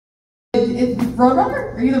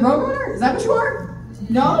Roadrunner? Are you the Roadrunner? Is that what you are?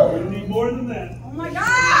 No? You need more than that. Oh my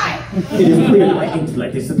God! It is clear that my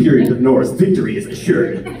intellect is superior to Nora's. Victory is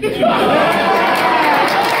assured.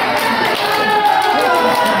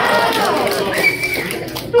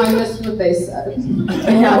 I missed what they said.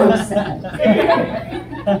 And now I'm sad.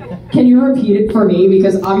 Can you repeat it for me?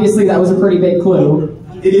 Because obviously that was a pretty big clue.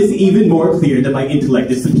 It is even more clear that my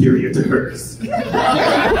intellect is superior to hers.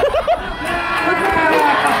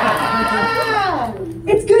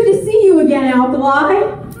 It's good to see you again, Alkali.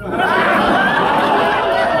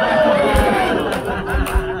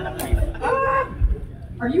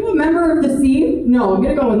 Are you a member of the scene? No, I'm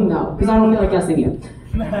gonna go with no, because I don't feel like guessing you.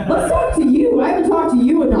 Let's talk to you. I haven't talked to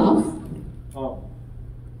you enough. Oh.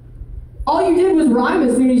 All you did was rhyme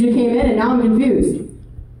as soon as you came in, and now I'm confused.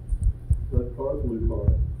 Red card, blue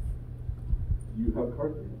card. You have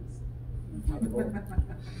card games.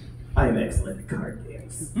 I am excellent at card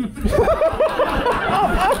games.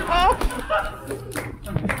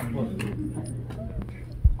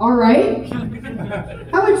 All right.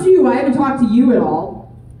 How about you? I haven't talked to you at all.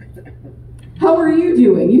 How are you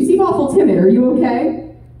doing? You seem awful timid. Are you okay?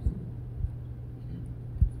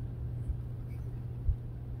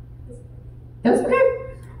 That's okay.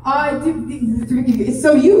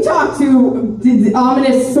 So you talk to the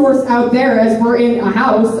ominous source out there as we're in a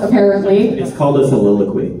house, apparently. It's called a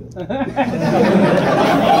soliloquy.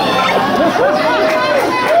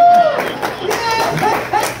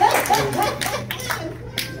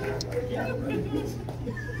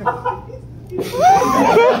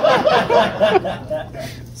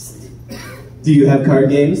 Do you have card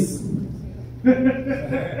games?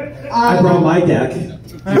 I brought my deck.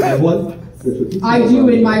 Do you have one? I do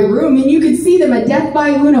in my room, and you can see them at Death by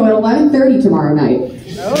Uno at 11:30 tomorrow night.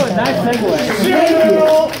 Oh, nice segue. Thank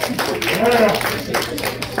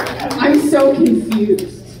you. I'm so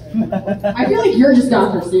confused. I feel like you're just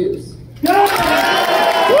Dr. Seuss.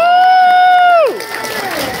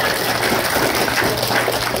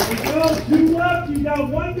 Two left, you got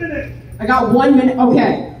 1 minute. I got 1 minute.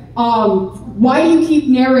 Okay. Why do you keep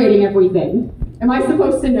narrating everything? Am I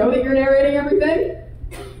supposed to know that you're narrating everything?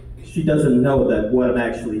 She doesn't know that what I'm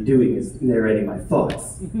actually doing is narrating my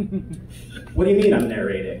thoughts. What do you mean I'm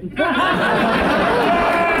narrating?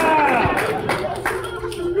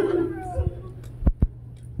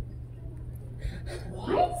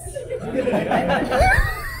 What?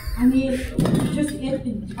 I mean,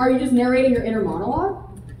 are you just narrating your inner monologue?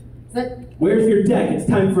 Is that... Where's your deck? It's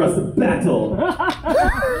time for us to battle.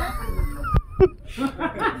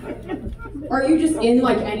 Are you just in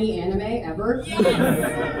like any anime ever?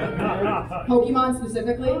 Pokemon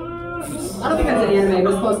specifically? I don't think that's an anime,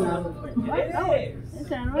 but it's close enough.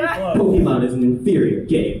 Pokemon is an inferior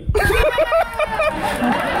game.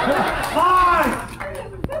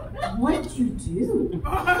 What did you do?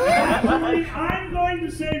 I'm going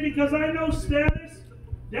to say, because I know status,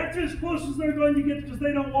 that's as close as they're going to get because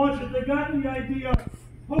they don't watch it. They got the idea.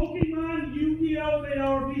 Pokemon, Yu-Gi-Oh, they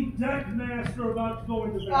are the deck master about to go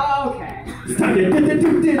into battle. Okay. It's time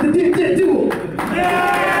to duel.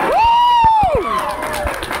 Yeah!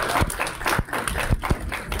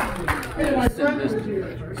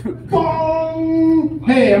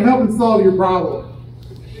 Hey, I'm helping solve your problem.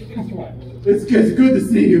 It's good to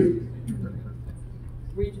see you.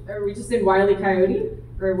 Are we just in Wile E. Coyote?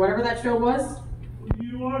 Or whatever that show was?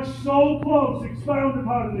 You are so close. Expound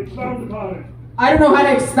upon it. Expound upon it. I don't know how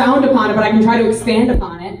to expound upon it, but I can try to expand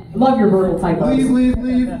upon it. I love your verbal typos. Leave,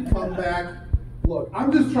 come back. Look, I'm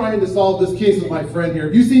just trying to solve this case with my friend here.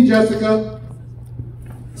 Have you seen Jessica?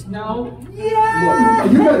 No.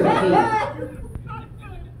 Look, you better behave.